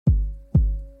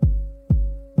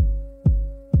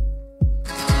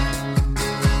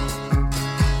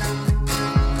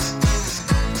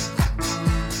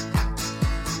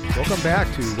Welcome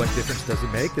back to What Difference Does It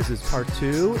Make? This is part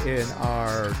 2 in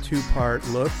our two-part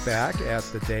look back at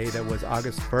the day that was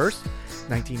August 1st,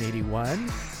 1981,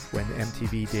 when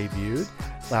MTV debuted.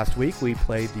 Last week we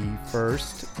played the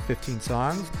first 15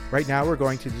 songs. Right now we're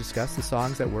going to discuss the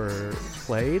songs that were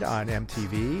played on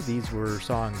MTV. These were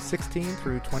songs 16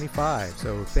 through 25.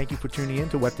 So thank you for tuning in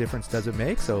to What Difference Does It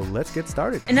Make? So let's get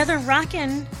started. Another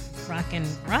rockin'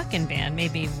 band,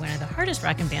 maybe one of the hardest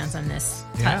rockin' bands on this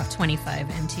top 25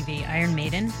 MTV, Iron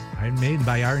Maiden. Iron Maiden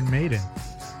by Iron Maiden.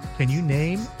 Can you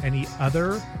name any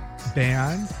other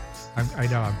bands? I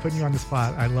know, I'm putting you on the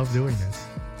spot. I love doing this.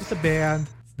 What's a band?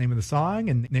 Name of the song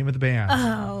and name of the band.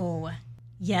 Oh,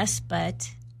 yes, but...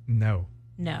 No.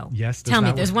 Yes. Tell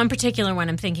me, there's one particular one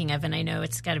I'm thinking of, and I know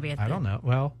it's got to be... I don't know.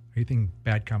 Well, are you thinking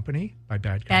Bad Company by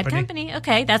Bad Company? Bad Company?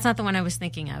 Okay, that's not the one I was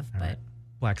thinking of, but... Right.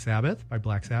 Black Sabbath by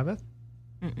Black Sabbath?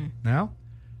 Mm-mm. No?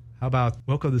 How about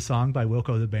Wilco the Song by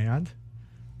Wilco the Band?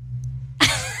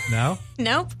 No?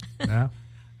 Nope. No?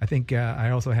 I think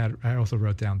I also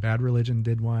wrote down Bad Religion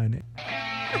did one.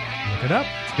 Look it up.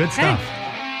 It's good stuff.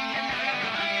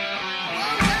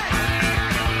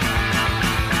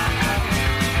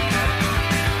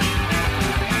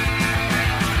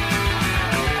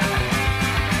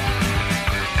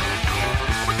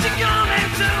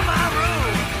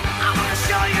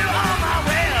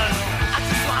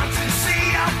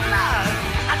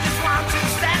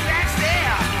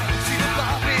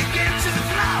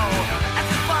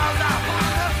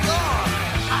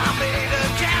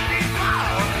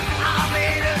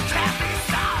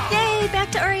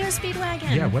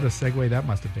 Speedwagon. Yeah, what a segue that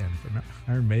must have been from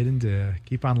Iron Maiden to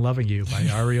Keep On Loving You by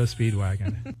REO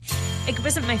Speedwagon. It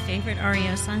wasn't my favorite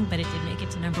REO song, but it did make it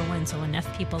to number 1, so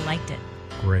enough people liked it.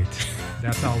 Great.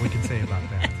 That's all we can say about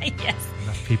that. Yes.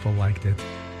 Enough people liked it.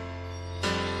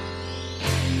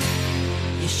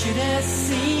 You should have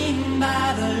seen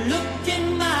by the look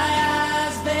in my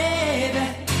eyes, baby,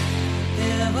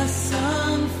 there was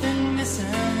something missing.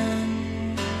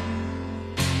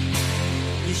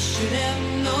 You should have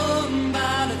known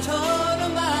by the tone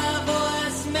of my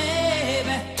voice,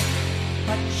 maybe,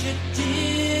 but you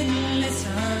didn't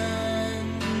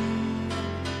listen.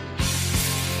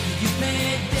 You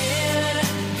played dead,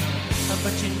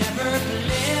 but you never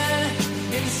played.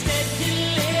 Instead you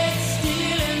laid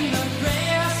still in the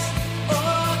grass,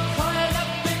 or coiled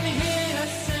up in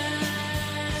innocence.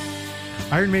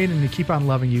 Iron Maiden and Keep On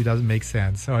Loving You doesn't make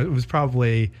sense. So it was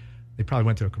probably... They probably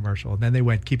went to a commercial. And then they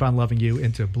went Keep On Loving You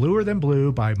into Bluer Than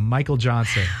Blue by Michael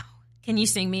Johnson. Wow. Can you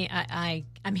sing me?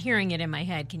 I'm hearing it in my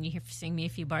head. Can you sing me a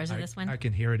few bars of this one? I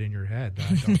can hear it in your head.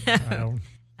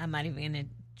 I'm not even going to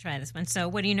try this one. So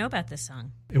what do you know about this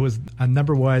song? It was a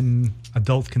number 1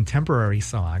 adult contemporary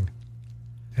song.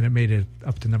 And it made it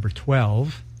up to number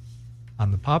 12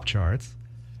 on the pop charts.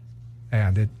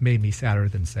 And it made me sadder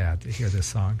than sad to hear this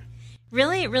song.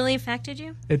 Really? It really affected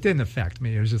you? It didn't affect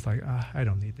me. It was just like, I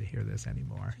don't need to hear this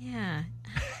anymore. Yeah.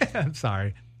 I'm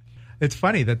sorry. It's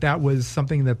funny that was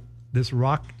something that this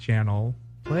rock channel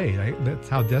played. That's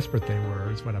how desperate they were,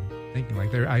 is what I'm thinking.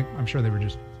 Like I'm sure they were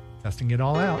just testing it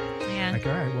all out. Yeah. Like,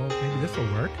 all right, well, maybe this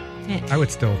will work. Yeah. I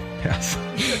would still pass.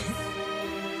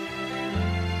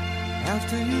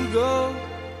 After you go,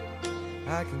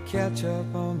 I can catch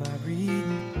up on my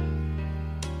reading.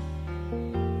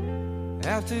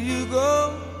 After you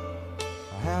go,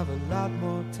 I have a lot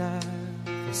more time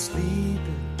for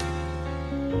sleeping.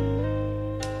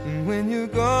 And when you're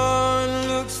gone,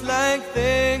 looks like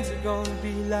things are gonna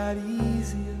be a lot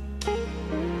easier.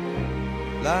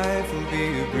 Life will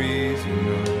be a breeze, you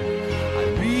know. I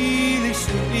really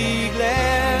should be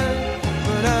glad,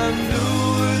 but I'm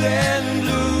bluer than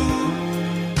blue,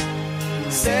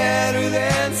 sadder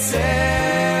than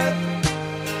sad.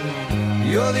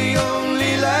 You're the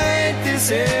only light this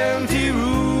empty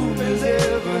room has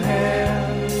ever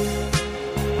had.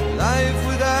 Life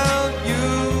without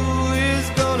you is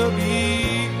gonna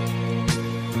be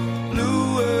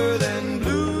bluer than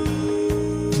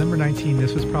blue. Number 19,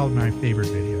 this was probably my favorite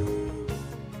video.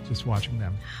 Just watching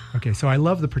them. Okay, so I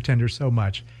love the Pretenders so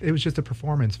much. It was just a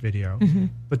performance video. Mm-hmm.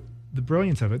 But the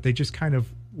brilliance of it, they just kind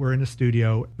of were in a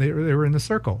studio. They were in a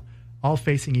circle, all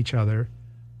facing each other,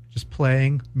 just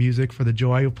playing music for the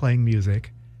joy of playing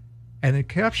music. And it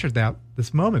captured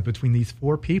this moment between these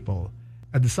 4 people.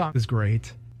 And the song is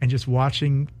great. And just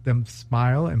watching them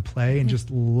smile and play and just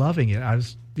loving it, I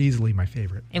was easily my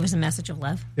favorite. It was a message of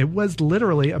love. It was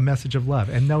literally a message of love.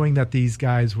 And knowing that these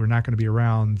guys were not going to be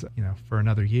around, for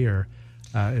another year,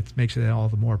 it makes it all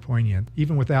the more poignant.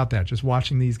 Even without that, just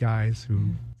watching these guys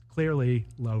who clearly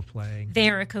love playing.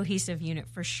 They're a cohesive unit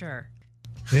for sure.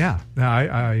 Yeah, no,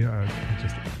 I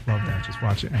just love that. Just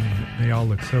watch it. I mean, they all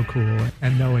look so cool.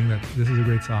 And knowing that this is a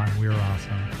great song, we're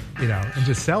awesome, and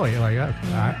just selling it like,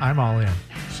 I'm all in.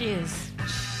 She is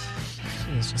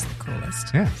just the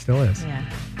coolest. Yeah, still is. Yeah.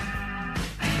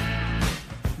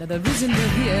 Now the reason we're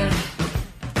here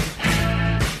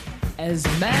as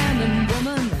man and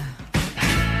woman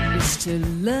is to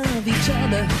love each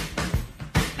other,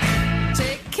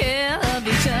 take care of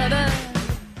each other.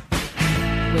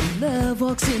 When love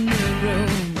walks in the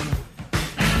room,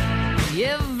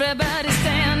 everybody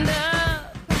stand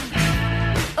up.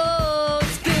 Oh,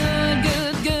 it's good,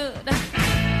 good, good.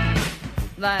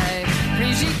 Like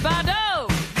Brigitte Bardot.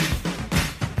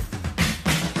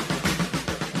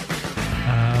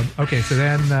 Okay, so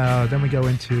then we go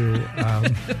into.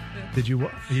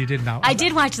 You did not? I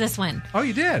did watch this one. Oh,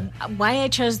 you did? Why I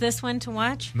chose this one to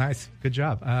watch? Nice, good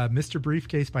job. Mr.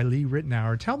 Briefcase by Lee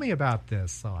Ritenour. Tell me about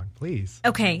this song, please.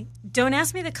 Okay, don't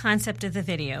ask me the concept of the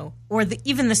video or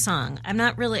even the song. I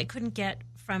couldn't get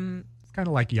from. It's kind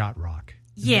of like yacht rock.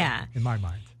 In my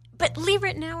mind. But Lee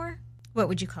Ritenour, what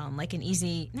would you call him? Like an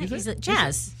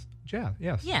jazz. Jazz,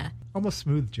 yes. Yeah. Almost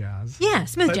smooth jazz. Yeah,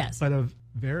 smooth jazz. But a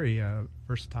very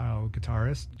versatile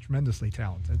guitarist, tremendously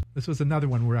talented. This was another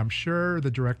one where I'm sure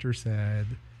the director said,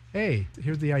 "Hey,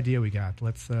 here's the idea we got.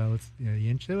 Let's you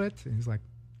into it?" And he's like,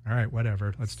 "All right,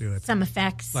 whatever, let's do it." Some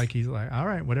effects. Like he's like, "All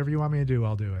right, whatever you want me to do,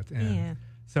 I'll do it." And yeah.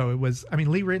 So it was. I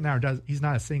mean, Lee Ritenour he's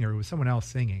not a singer. It was someone else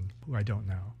singing who I don't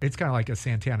know. It's kind of like a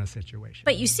Santana situation.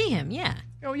 But you see him, yeah.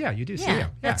 Oh yeah, you do see him. Yeah,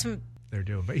 that's they're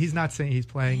doing. But he's not singing. He's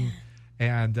playing,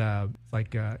 and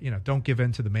like don't give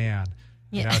in to the man.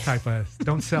 Yeah. Type of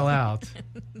don't sell out.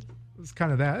 It's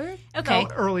kind of that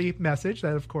early message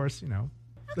that, of course,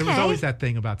 there was always that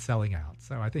thing about selling out.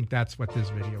 So I think that's what this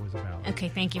video was about. Okay,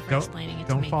 thank you for explaining it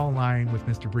to me. Don't fall in line with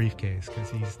Mr. Briefcase because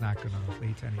he's not going to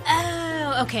lead to anything.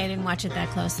 Oh, okay. I didn't watch it that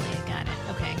closely. I got it.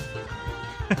 Okay.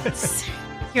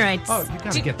 You're right. Oh, you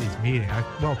got to get these meetings.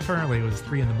 Apparently it was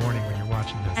 3 a.m. when you're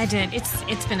watching this. I did.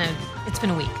 It's been a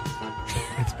week.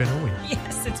 It's been a week.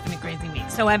 Yes, it's been a crazy week.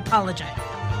 So I apologize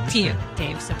to you,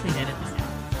 Dave. So please edit this out.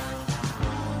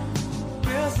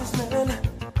 Businessman,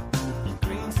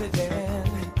 green sedan,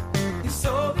 he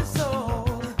sold his soul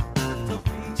to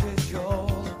reach his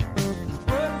goal,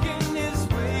 working his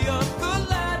way up the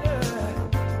ladder.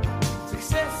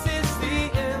 Success is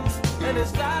the end, and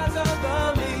his lies are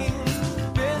the means.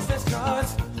 Business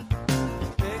cards,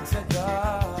 big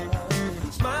cigars,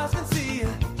 smiles can see a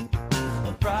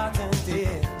brighten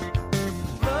tear.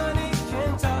 Money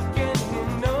can talk and he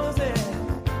knows it.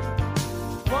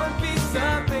 One piece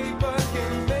of paper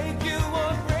can make you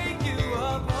or break you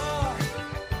apart.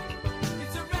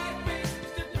 It's a rat race,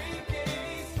 Mr.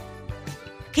 Briefcase.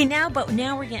 Okay, now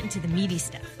we're getting to the meaty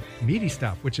stuff. Meaty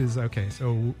stuff, which is okay.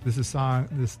 So this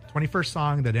 21st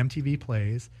song that MTV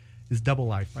plays is "Double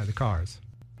Life" by the Cars.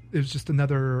 It was just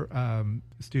another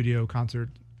studio concert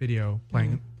video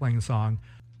playing the song.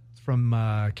 It's from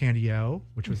Candy O,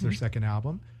 which was their second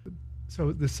album.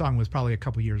 So this song was probably a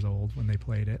couple years old when they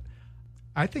played it.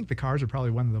 I think the Cars are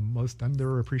probably one of the most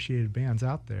underappreciated bands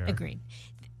out there. Agreed.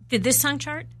 Did this song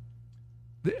chart?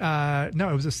 No,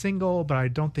 it was a single, but I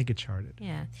don't think it charted.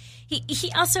 Yeah.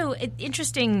 He also,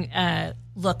 interesting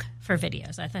look for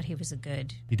videos. I thought he was a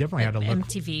good He definitely had a look.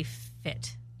 MTV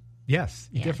fit. Yes,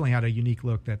 he definitely had a unique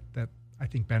look that I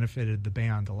think benefited the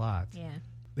band a lot. Yeah.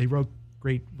 They wrote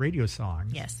great radio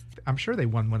songs. Yes. I'm sure they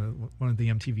won one of the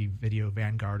MTV Video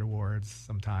Vanguard Awards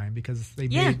sometime because they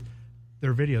made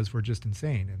their videos were just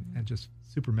insane and just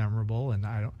super memorable. And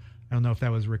I don't know if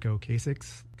that was Rick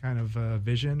Ocasek's kind of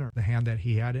vision or the hand that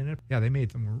he had in it. Yeah, they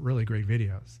made some really great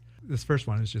videos. This first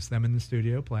one is just them in the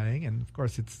studio playing, and of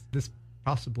course this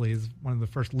possibly is one of the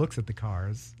first looks at the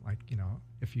Cars. Like,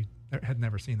 if you had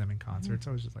never seen them in concert,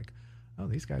 so I was just like, oh,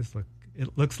 these guys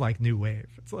it looks like new wave.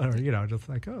 It's just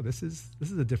like, oh, this is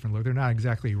a different look. They're not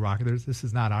exactly rockers. This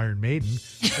is not Iron Maiden.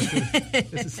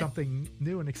 This is something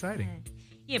new and exciting.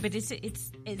 Yeah, but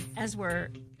it's as we're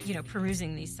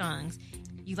perusing these songs,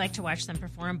 you like to watch them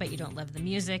perform, but you don't love the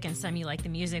music, and some you like the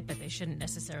music, but they shouldn't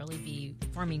necessarily be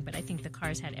performing. But I think the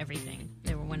Cars had everything.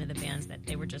 They were one of the bands that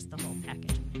they were just the whole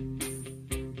package.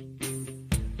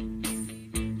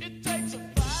 It takes a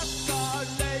five-star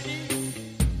lady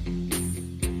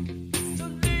to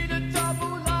lead a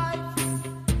double life.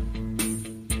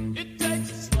 It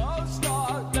takes a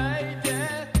slow-star lady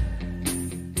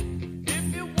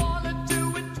if you want to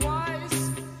do it twice.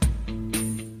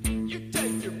 You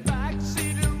take your back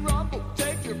seat and rumble,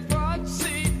 take your front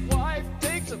seat wife.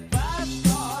 Takes a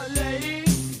five-star lady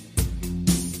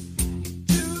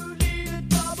to lead a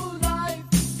double life.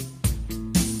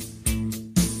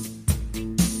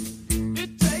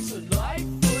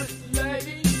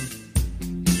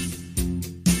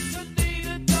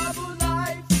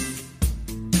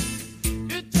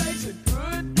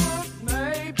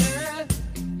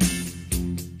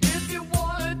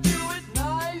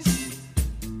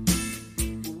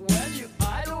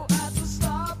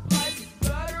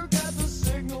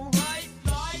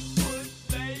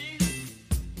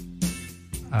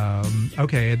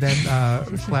 Okay, and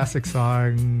then classic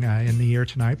song In the Air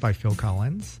Tonight by Phil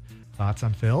Collins. Thoughts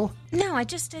on Phil? No, I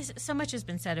just so much has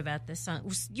been said about this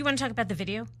song. You want to talk about the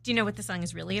video? Do you know what the song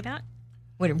is really about?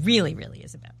 What it really, really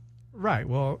is about? Right.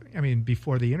 Well, I mean,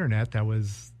 before the internet, that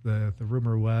was the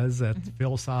rumor was that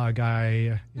Phil saw a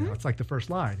guy. It's like the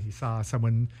first line. He saw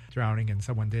someone drowning and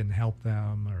someone didn't help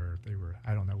them, or they were.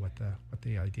 I don't know what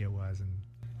the idea was. And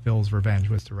Phil's revenge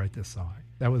was to write this song.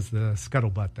 That was the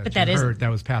scuttlebutt that you heard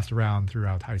that was passed around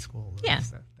throughout high school. Yeah.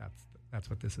 That's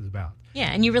what this is about.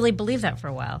 Yeah, and you really believed that for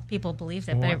a while. People believed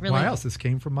that, but it really. Why else? This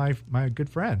came from my good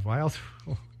friend. Why else?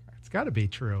 It's got to be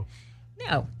true.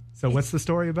 No. So what's the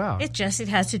story about? It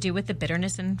has to do with the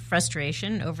bitterness and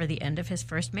frustration over the end of his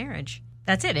first marriage.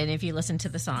 That's it. And if you listen to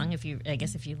the song, if you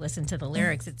listen to the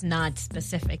lyrics, it's not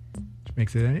specific. Which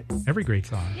makes it every great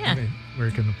song. Yeah. I mean, where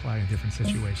it can apply in different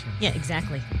situations. Yeah,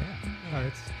 exactly.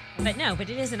 Yeah. But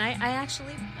it is, and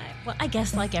I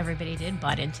guess like everybody did,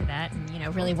 bought into that,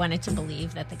 and really wanted to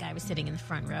believe that the guy was sitting in the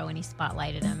front row and he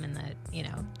spotlighted him, and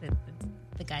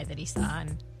the guy that he saw.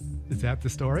 And is that the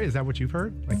story? Is that what you've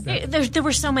heard? Like that? There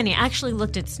were so many. I actually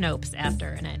looked at Snopes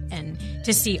after and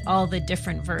to see all the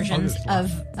different versions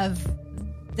of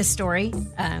the story,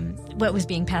 what was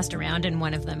being passed around, and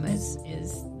one of them is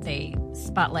they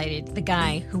spotlighted the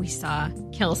guy who we saw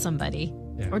kill somebody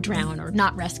or drown or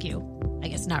not rescue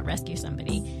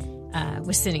somebody,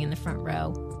 was sitting in the front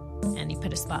row, and he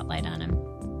put a spotlight on him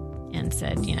and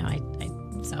said, I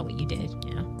saw what you did,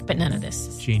 but none of this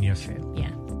is genius. True.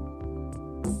 Yeah.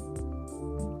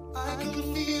 I can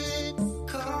feel it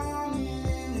coming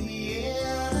in the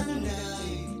air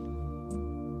tonight.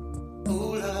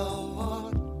 Oh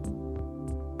Lord,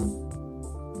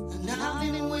 and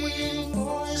I've been waiting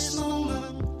for this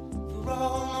moment for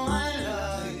all my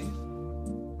life.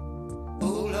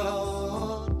 Oh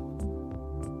Lord,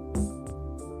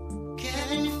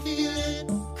 can you feel it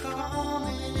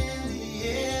coming in the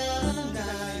air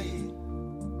tonight?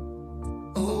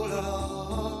 Oh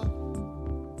Lord.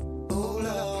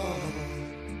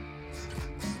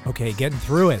 Okay, getting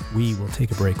through it. We will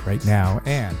take a break right now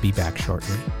and be back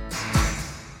shortly.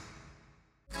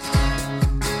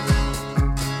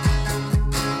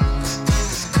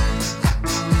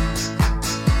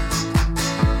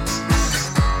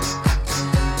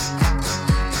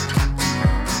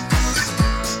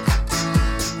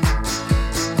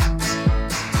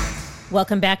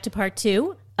 Welcome back to part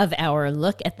 2 of our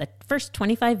look at the first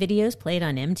 25 videos played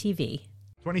on MTV.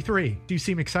 23. Do you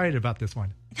seem excited about this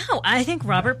one? No, I think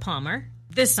Robert Palmer,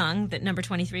 this song that number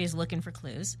 23 is Looking for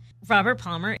Clues. Robert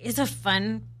Palmer is a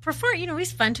fun performer.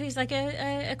 He's fun too. He's like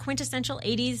a quintessential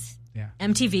 80s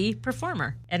MTV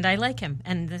performer. And I like him.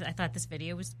 And I thought this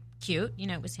video was cute.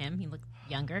 It was him. He looked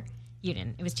younger. You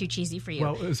didn't. It was too cheesy for you.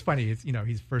 Well, it was funny. It's,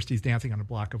 he's dancing on a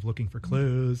block of Looking for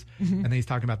Clues, and then he's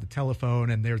talking about the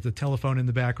telephone, and there's the telephone in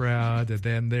the background,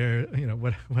 and then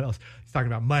what else? He's talking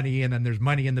about money, and then there's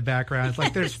money in the background. It's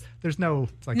like there's no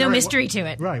mystery to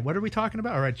it. Right. What are we talking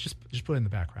about? All right, just put it in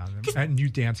the background, and you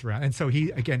dance around. And so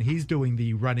he's doing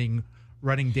the running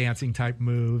dancing type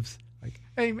moves. Like,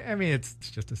 I mean, it's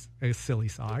just a silly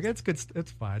song. It's good.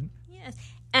 It's fun. Yes.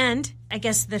 And I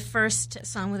guess the first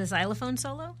song with a xylophone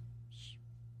solo.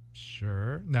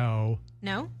 Sure. No.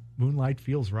 Moonlight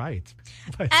Feels Right.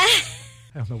 But I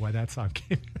don't know why that song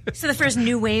came. So the first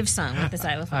new wave song with the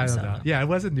xylophone solo. I don't know. Yeah, it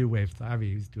was a new wave song. I mean,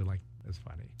 he was doing it's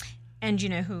funny. And do you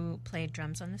know who played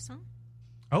drums on this song?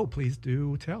 Oh, please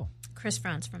do tell. Chris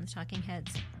Frantz from the Talking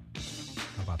Heads.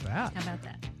 How about that?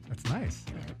 That's nice.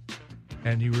 Yeah.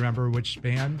 And you remember which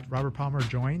band Robert Palmer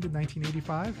joined in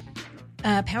 1985?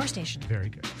 Power Station. Very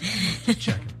good.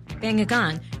 Check it. Bang a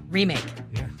Gong remake.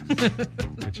 Yeah.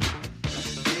 Good job.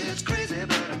 It's crazy,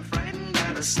 but I'm frightened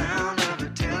by the sound of the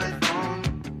telephone.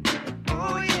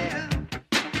 Oh yeah,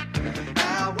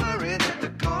 I worry that the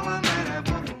caller might have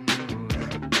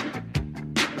overlooked.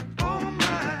 Oh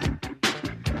my,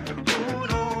 who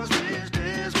knows these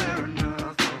days where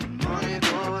enough of money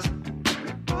goes.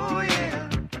 Oh yeah,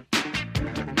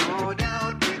 no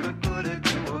doubt we could put it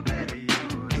to a better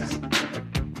use.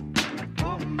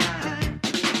 Oh my,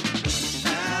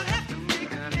 I'll have to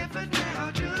make an effort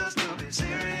now just to be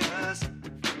serious.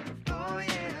 Oh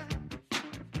yeah.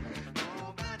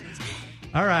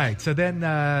 All right. So then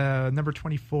number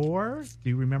 24. Do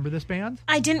you remember this band?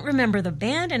 I didn't remember the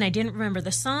band, and I didn't remember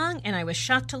the song, and I was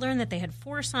shocked to learn that they had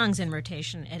 4 songs in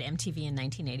rotation at MTV in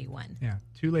 1981. Yeah.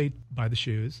 Too Late by The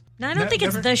Shoes. No, I don't think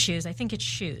it's The Shoes. I think it's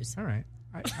Shoes. All right.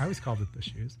 I always called it The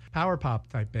Shoes. Power pop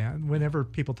type band. Whenever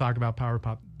people talk about power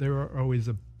pop, there are always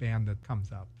a band that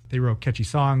comes up. They wrote catchy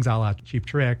songs a la Cheap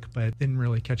Trick, but didn't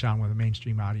really catch on with a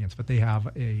mainstream audience. But they have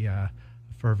a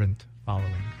fervent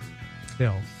following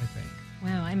still, I think.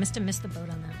 Wow, I must have missed the boat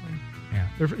on that one.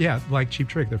 Yeah, like Cheap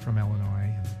Trick, they're from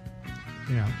Illinois,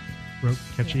 and wrote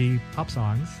catchy pop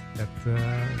songs that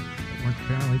weren't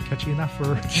apparently catchy enough for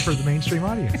the mainstream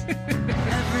audience.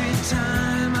 Every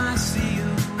time I see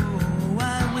you,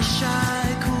 I wish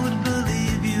I could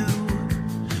believe you.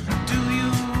 Do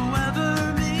you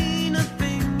ever mean a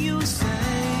thing you say?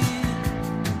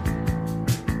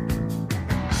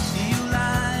 You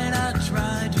lied, I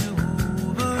tried to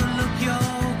overlook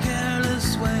your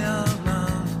careless way of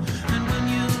love. And when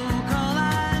you call,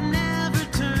 I never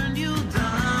turned you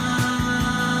down.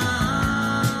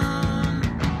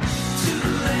 Too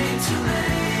late, too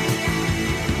late.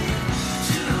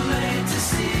 Too late to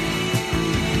see.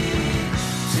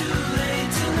 Too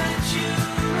late to let you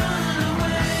run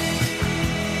away.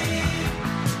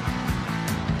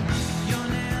 You're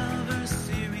never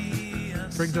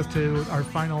serious. Brings us to our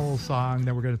final song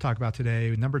that we're going to talk about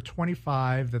today, number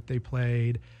 25 that they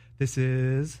played. This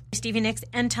is Stevie Nicks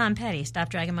and Tom Petty, Stop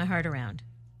Dragging My Heart Around.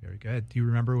 very good. Do you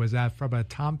remember, was that from a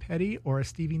Tom Petty or a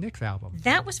Stevie Nicks album?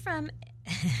 That was from.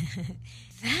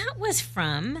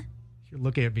 You're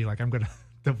looking at me like I'm going to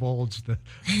divulge the.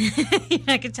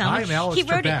 I could tell. I'm Alex He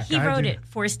wrote Trebek. it. He I wrote do- it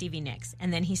for Stevie Nicks,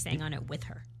 and then he sang on it with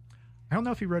her. I don't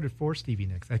know if he wrote it for Stevie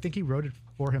Nicks. I think he wrote it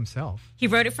for himself. He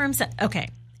wrote it for himself. Okay,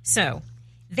 so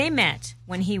they met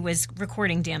when he was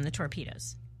recording "Damn the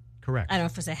Torpedoes." Correct. I don't know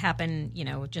if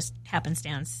it was just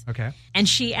happenstance. Okay. And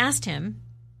she asked him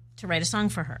to write a song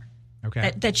for her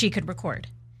Okay. that she could record.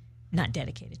 Not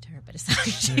dedicated to her, but a song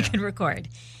she could record.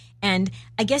 And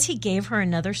I guess he gave her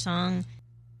another song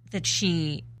that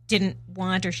she didn't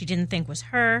want or she didn't think was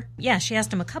her. Yeah, she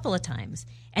asked him a couple of times.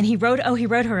 And he wrote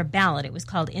her a ballad. It was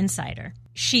called Insider.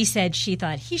 She said she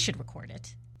thought he should record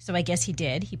it. So I guess he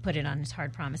did. He put it on his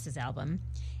Hard Promises album.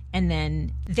 And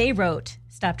then they wrote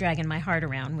Stop Dragging My Heart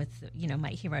Around with,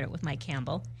 he wrote it with Mike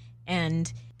Campbell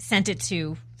and sent it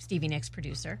to Stevie Nicks'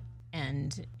 producer.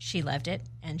 And she loved it.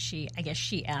 And I guess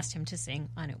she asked him to sing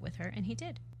on it with her. And he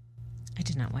did. I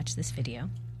did not watch this video.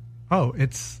 Oh,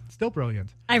 it's still brilliant.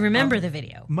 I remember the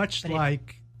video. Much but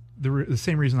like the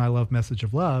same reason I love Message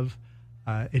of Love.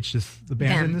 It's just the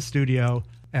band Them. in the studio,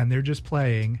 and they're just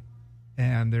playing,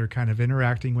 and they're kind of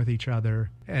interacting with each other.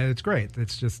 And it's great.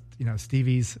 It's just,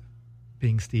 Stevie's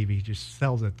being Stevie just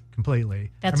sells it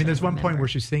completely. That's what I there's one point remember. where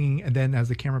she's singing, and then as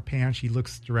the camera pans, she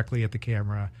looks directly at the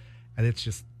camera, and it's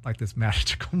just like this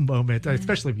magical moment, Mm-hmm.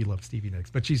 especially if you love Stevie Nicks.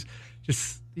 But she's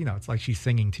just, it's like she's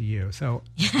singing to you. So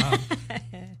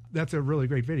that's a really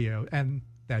great video, and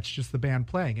that's just the band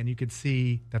playing, and you could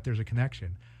see that there's a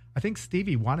connection. I think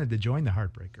Stevie wanted to join the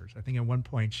Heartbreakers. I think at one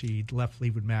point she left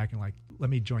Fleetwood Mac and let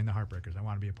me join the Heartbreakers. I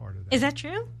want to be a part of that. Is that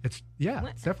true? It's What?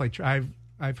 it's definitely true.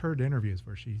 I've heard interviews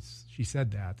where she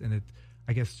said that, and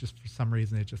I guess just for some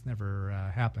reason it just never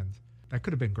happened. That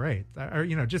could have been great. Or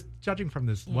just judging from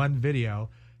this one video,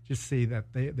 just see that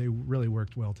they really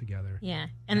worked well together. Yeah.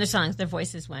 And their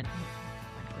voices went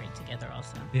great together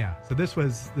also. Yeah. So this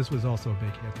was also a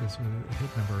big hit. This was hit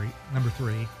number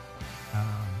 3. And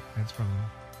it's from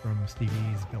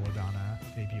Stevie's Belladonna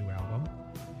debut album,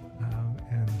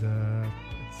 and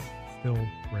it's still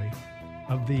great.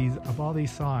 Of all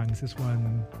these songs, this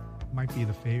one might be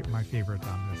my favorite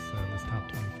on this top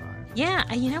 25.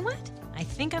 Yeah. You know what? I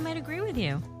think I might agree with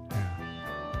you. Yeah.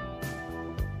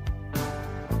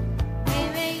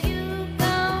 Baby, you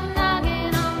come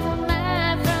knocking on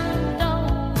my front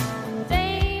door.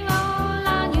 Same old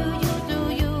line you used to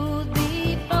use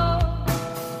before.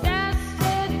 I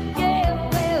said, yeah,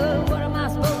 well, what am I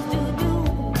supposed to do?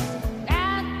 I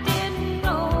didn't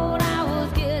know what I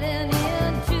was getting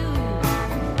into.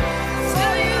 So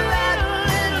you had a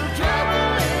little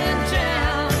trouble in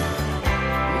town.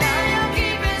 Now you're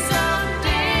keeping some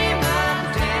demon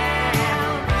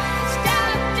down.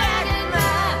 Stop dragging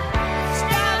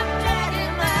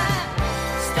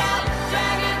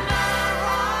my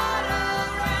heart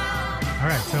around. All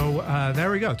right. So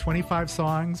there we go. 25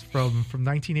 songs from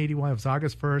 1981. It was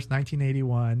August 1st,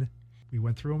 1981. We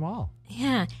went through them all.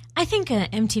 Yeah. I think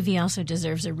MTV also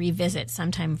deserves a revisit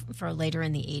sometime for later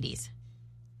in the 80s.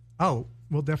 Oh,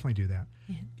 we'll definitely do that.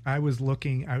 Yeah. I was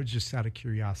just out of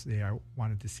curiosity. I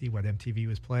wanted to see what MTV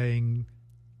was playing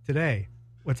today.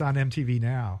 What's on MTV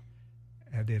now?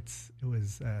 And it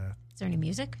was Is there any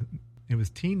music? It was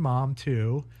Teen Mom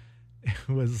 2. It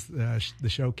was the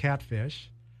show Catfish,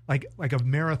 like a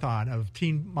marathon of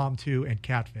Teen Mom 2 and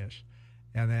Catfish,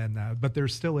 and then but they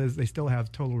still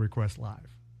have Total Request Live,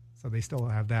 so they still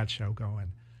have that show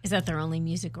going. Is that their only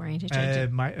music oriented?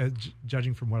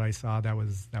 Judging from what I saw, that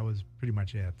was pretty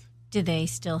much it. Do they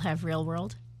still have Real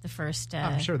World? The first.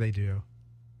 I'm sure they do.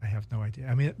 I have no idea.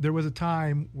 I mean, there was a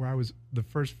time where I was the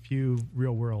first few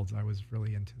Real Worlds. I was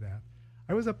really into that.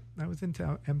 I was into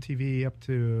MTV up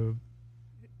to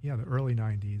the early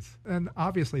 90s. And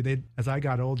obviously as I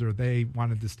got older, they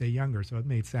wanted to stay younger, so it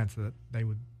made sense that they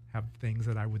would have things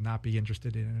that I would not be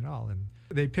interested in at all. And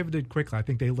they pivoted quickly. I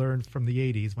think they learned from the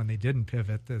 80s when they didn't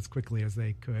pivot as quickly as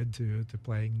they could to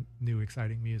playing new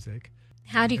exciting music.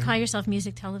 How do you call yourself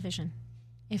music television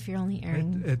if you're only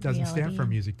airing It doesn't stand reality? for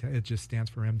music. It just stands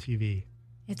for MTV.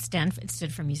 It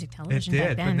stood for music It television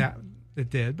did, back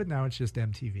then. but now it's just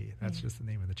MTV. That's just the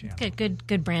name of the channel.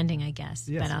 Good branding, I guess.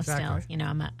 Yes, but I'll exactly. still,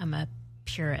 I'm a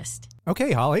purist.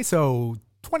 Okay, Holly. So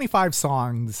 25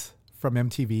 songs from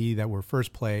MTV that were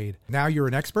first played. Now you're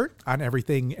an expert on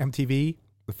everything MTV,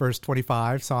 the first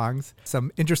 25 songs.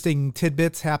 Some interesting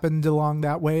tidbits happened along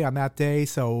that way on that day.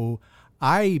 So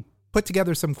I put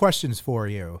together some questions for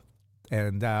you,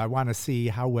 and I want to see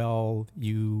how well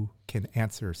you can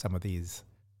answer some of these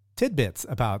tidbits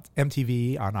about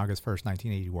MTV on August 1st,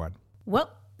 1981. Well,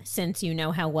 since you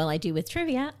know how well I do with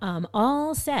trivia, I'm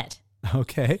all set.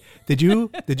 Okay. Did you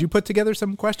put together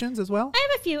some questions as well? I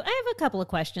have a couple of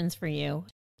questions for you.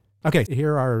 Okay,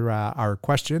 here are our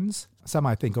questions. Some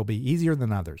I think will be easier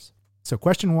than others. So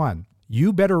question 1,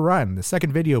 You Better Run, the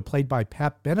second video played by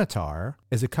Pat Benatar,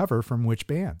 is a cover from which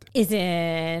band? Is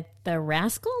it the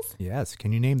Rascals? Yes,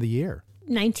 can you name the year?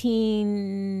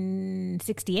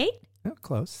 1968? Oh,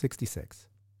 close, 66.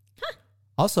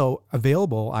 Also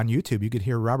available on YouTube, you could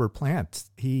hear Robert Plant.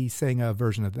 He sang a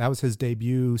version of, that was his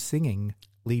debut singing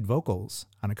lead vocals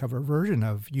on a cover version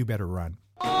of You Better Run.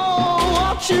 Oh,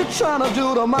 what you trying to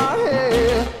do to my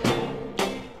head?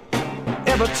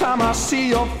 Every time I see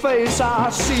your face,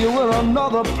 I see you in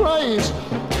another place.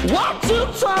 What you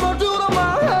trying to do to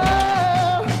my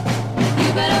head?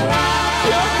 You better run.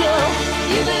 Yeah, girl.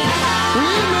 You better hide.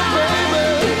 Leave me, baby.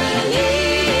 You better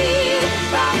leave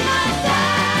from my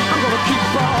side. I'm gonna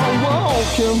keep on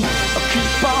walking.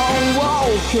 Keep on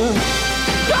walking.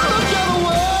 Gotta get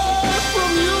away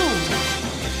from you.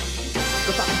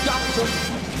 'Cause I've got to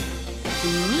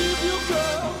leave you,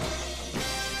 girl.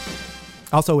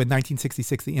 Also in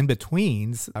 1966, the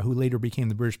In-Betweens, who later became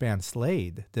the British band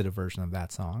Slade, did a version of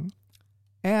that song.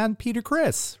 And Peter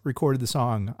Criss recorded the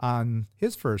song on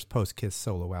his first post-Kiss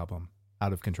solo album,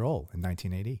 Out of Control, in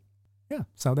 1980. Yeah,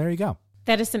 so there you go.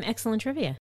 That is some excellent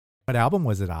trivia. What album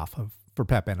was it off of for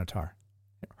Pat Benatar?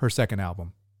 Her second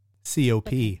album,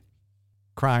 COP,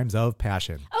 Crimes of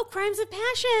Passion. Oh, Crimes of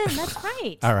Passion. That's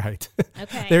right. All right.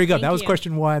 Okay. There you go. thank That was you.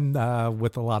 question 1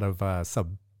 with a lot of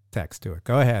subtext to it.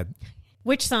 Go ahead.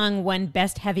 Which song won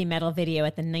Best Heavy Metal Video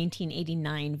at the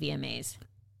 1989 VMAs?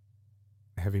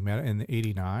 Heavy Metal in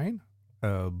 89?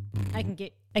 I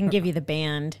can give you the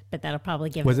band, but that'll probably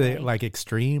give Was it it away. like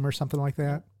Extreme or something like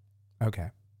that?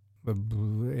 Okay.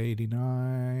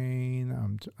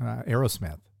 89,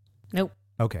 Aerosmith. Nope.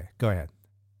 Okay, go ahead.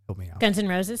 Help me out. Guns N'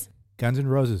 Roses? Guns N'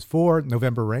 Roses 4,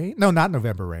 November Rain. No, not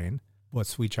November Rain. What,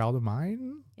 Sweet Child of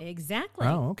Mine? Exactly.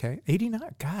 Oh, okay. 89.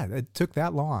 God, it took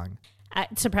that long.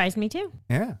 It surprised me too.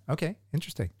 Yeah, okay.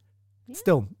 Interesting.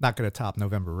 Still not going to top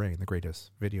November Rain, the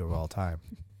greatest video of all time.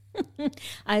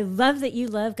 I love that you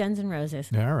love Guns N' Roses.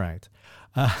 All right.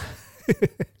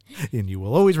 And you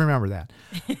will always remember that.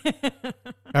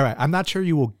 All right. I'm not sure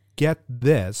you will get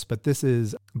this, but this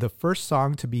is the first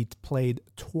song to be played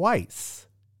twice.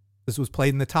 This was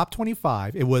played in the top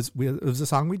 25. It was a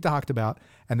song we talked about,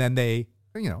 and then they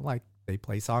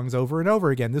play songs over and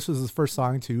over again. This was the first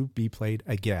song to be played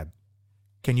again.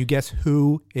 Can you guess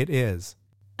who it is?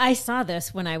 I saw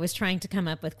this when I was trying to come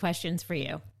up with questions for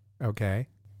you, Okay.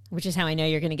 which is how I know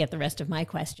you're going to get the rest of my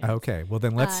questions. Okay. Well,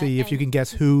 then let's see if you can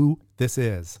guess who this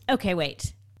is. Okay,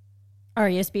 wait.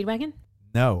 REO Speedwagon?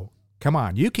 No. Come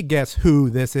on. You can guess who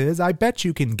this is. I bet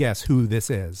you can guess who this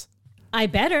is. I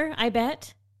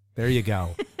bet. There you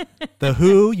go. The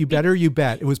Who, You Better You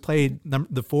Bet. It was played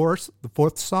the fourth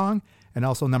song, and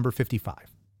also number 55.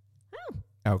 Oh,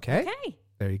 Okay. okay.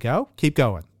 There you go. Keep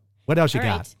going. What else you All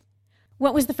got? right.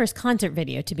 What was the first concert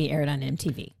video to be aired on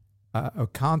MTV? A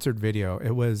concert video.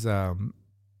 It was,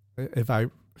 if I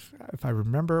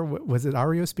remember, was it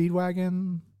REO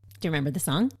Speedwagon? Do you remember the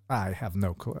song? I have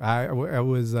no clue. I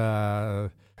was,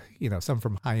 some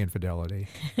from High Infidelity.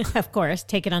 Of course,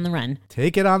 Take It on the Run.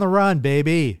 Take it on the run,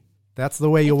 baby. That's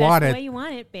the way you If that's want the it. way you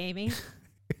want it, baby.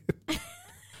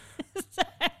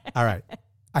 All right.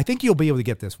 I think you'll be able to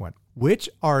get this one. Which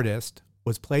artist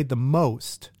was played the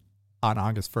most on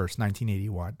August 1st,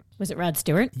 1981? Was it Rod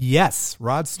Stewart? Yes,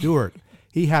 Rod Stewart.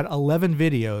 He had 11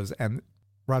 videos, and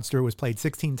Rod Stewart was played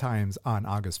 16 times on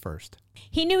August 1st.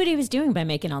 He knew what he was doing by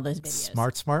making all those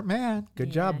videos. Smart man.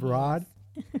 Good job, he Rod.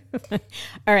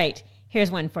 All right,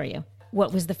 here's one for you.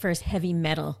 What was the first heavy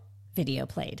metal video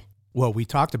played? Well, we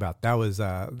talked about that was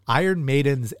Iron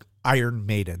Maiden's Iron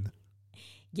Maiden.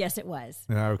 Yes, it was.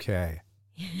 Okay.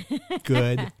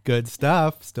 Good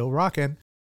stuff. Still rocking.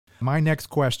 My next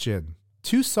question.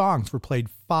 2 songs were played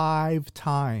 5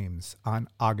 times on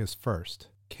August 1st.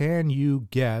 Can you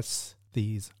guess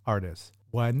these artists?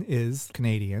 One is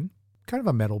Canadian, kind of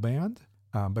a metal band,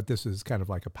 but this is kind of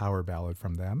like a power ballad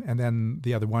from them. And then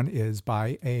the other one is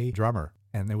by a drummer,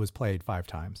 and it was played 5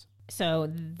 times.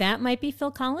 So that might be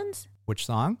Phil Collins? Which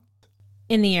song?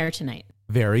 In the Air Tonight.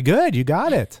 Very good. You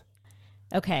got it.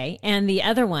 Okay, and the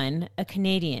other one, a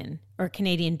Canadian or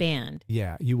Canadian band.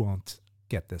 Yeah, you won't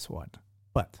get this one.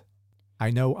 But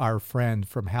I know our friend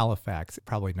from Halifax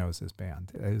probably knows this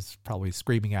band. Is probably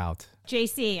screaming out.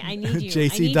 JC, I need you.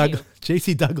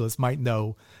 JC Douglas might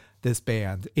know this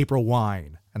band, April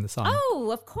Wine, and the song.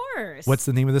 Oh, of course. What's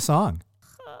the name of the song?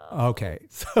 Okay,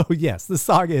 so yes, the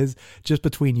song is Just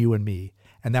Between You and Me,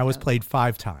 and that was played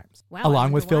 5 times, Wow,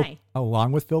 along with why.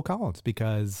 along with Phil Collins,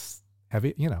 because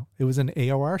it was an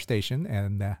AOR station,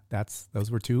 and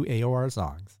those were 2 AOR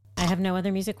songs. I have no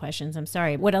other music questions. I'm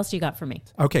sorry. What else do you got for me?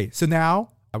 Okay, so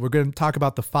now we're going to talk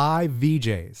about the 5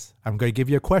 VJs. I'm going to give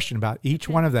you a question about each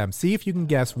one of them. See if you can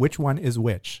guess which one is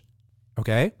which.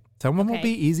 Okay? Some of them will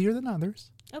Okay. be easier than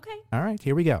others. Okay, All right,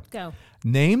 here we go. go.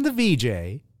 Name the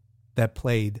VJ that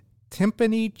played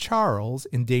Timpani Charles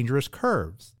in Dangerous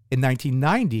Curves. In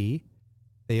 1990,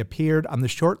 they appeared on the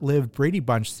short-lived Brady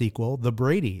Bunch sequel, The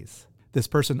Bradys. This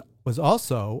person was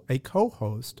also a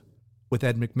co-host with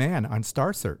Ed McMahon on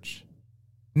Star Search.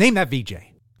 Name that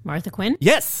VJ. Martha Quinn?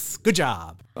 Yes, good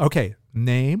job. Okay,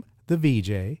 name the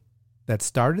VJ that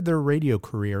started their radio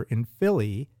career in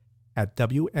Philly at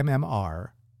WMMR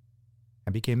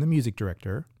and became the music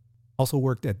director. Also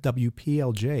worked at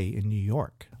WPLJ in New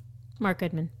York. Mark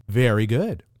Goodman. Very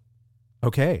good.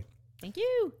 Okay, Thank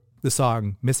you. the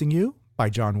song Missing You by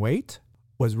John Waite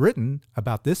was written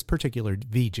about this particular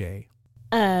VJ.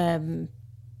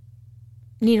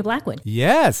 Nina Blackwood.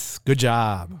 Yes, good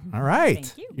job. All right.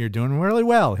 Thank you. You're doing really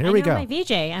well. Here I we know go. my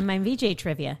VJ. I'm my VJ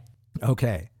trivia.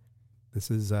 Okay.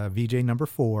 This is VJ number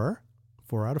 4.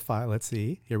 4 out of 5. Let's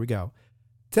see. Here we go.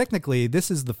 Technically, this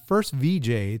is the first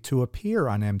VJ to appear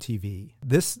on MTV.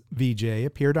 This VJ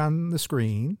appeared on the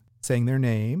screen, saying their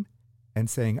name and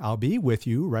saying, "I'll be with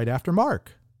you right after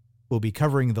Mark." We'll be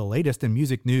covering the latest in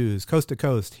music news coast to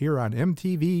coast here on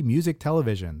MTV Music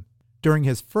Television. During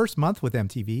his first month with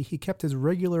MTV, he kept his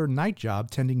regular night job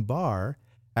tending bar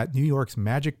at New York's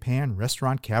Magic Pan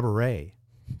Restaurant Cabaret.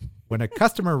 When a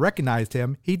customer recognized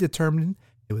him, he determined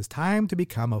it was time to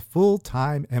become a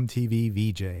full-time MTV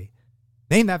VJ.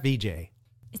 Name that VJ.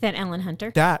 Is that Alan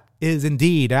Hunter? That is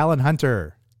indeed Alan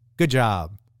Hunter. Good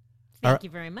job. Thank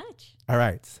you very much. All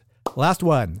right. Last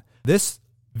one. This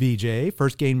VJ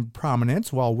first gained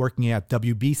prominence while working at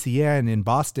WBCN in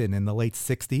Boston in the late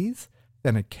 60s,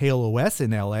 then at KLOS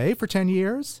in LA for 10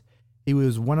 years. He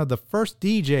was one of the first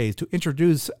DJs to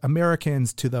introduce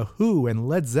Americans to The Who and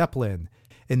Led Zeppelin.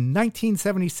 In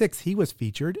 1976, he was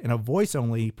featured in a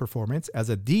voice-only performance as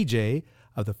a DJ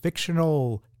of the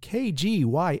fictional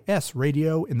KGYS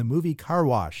radio in the movie Car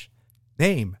Wash.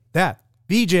 Name that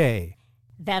VJ.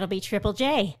 That'll be Triple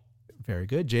J. Very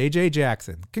good. JJ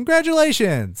Jackson.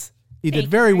 Congratulations. You Thank did you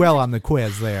very very well much. on the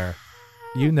quiz there.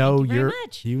 You know Thank you very your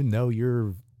much. you know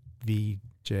your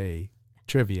VJ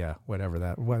trivia, whatever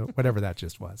that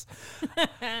just was.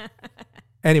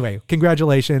 Anyway,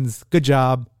 congratulations. Good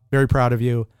job. Very proud of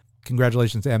you.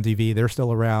 Congratulations to MTV. They're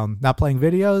still around, not playing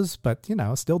videos, but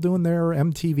still doing their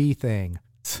MTV thing.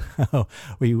 So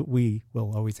we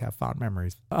will always have fond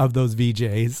memories of those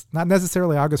VJs. Not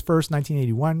necessarily August 1st,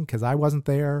 1981, because I wasn't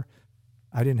there.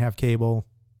 I didn't have cable.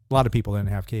 A lot of people didn't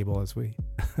have cable as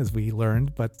we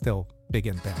learned, but still big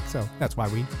impact. So that's why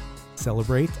we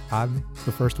celebrate on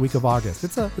the first week of August.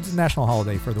 It's a national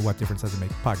holiday for the What Difference Does It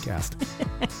Make podcast.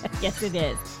 Yes, it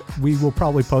is. We will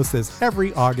probably post this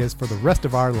every August for the rest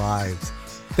of our lives.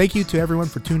 Thank you to everyone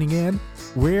for tuning in.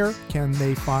 Where can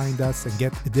they find us and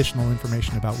get additional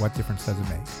information about What Difference Does It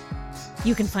Make?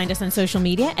 You can find us on social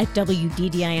media at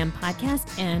WDDIM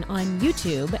Podcast and on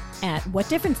YouTube at What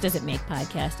Difference Does It Make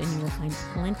Podcast, and you will find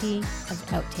plenty of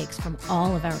outtakes from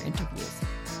all of our interviews.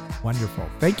 Wonderful.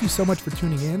 Thank you so much for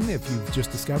tuning in. If you've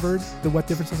just discovered the What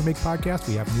Difference Does It Make podcast,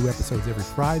 we have new episodes every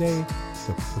Friday,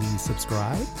 so please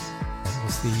subscribe, and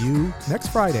we'll see you next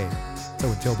Friday. So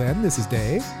until then, this is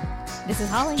Dave. This is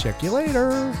Holly. Check you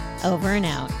later. Over and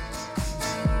out.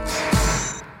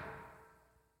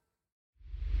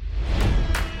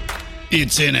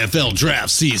 It's NFL draft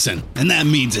season, and that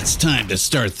means it's time to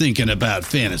start thinking about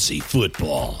fantasy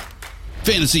football.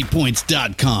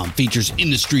 FantasyPoints.com features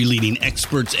industry-leading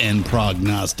experts and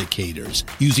prognosticators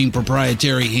using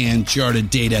proprietary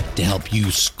hand-charted data to help you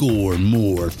score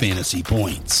more fantasy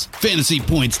points.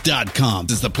 FantasyPoints.com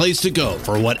is the place to go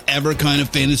for whatever kind of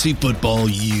fantasy football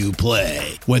you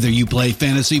play. Whether you play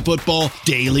fantasy football,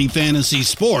 daily fantasy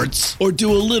sports, or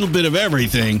do a little bit of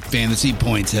everything, Fantasy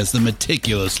Points has the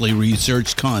meticulously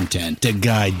researched content to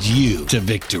guide you to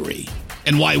victory.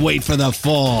 And why wait for the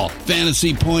fall?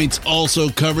 Fantasy Points also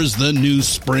covers the new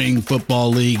spring football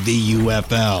league, the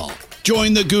UFL.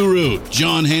 Join the guru,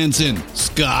 John Hansen,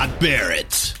 Scott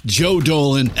Barrett, Joe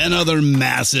Dolan, and other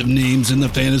massive names in the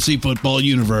fantasy football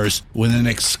universe with an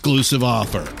exclusive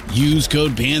offer. Use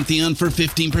code Pantheon for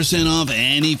 15% off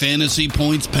any Fantasy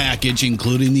Points package,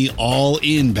 including the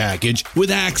all-in package,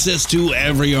 with access to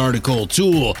every article,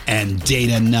 tool, and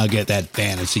data nugget that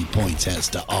Fantasy Points has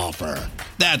to offer.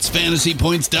 That's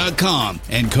FantasyPoints.com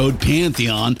and code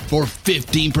Pantheon for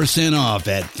 15% off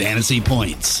at Fantasy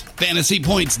Points.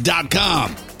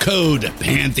 FantasyPoints.com, code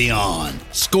Pantheon.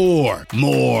 Score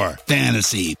more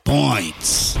fantasy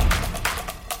points.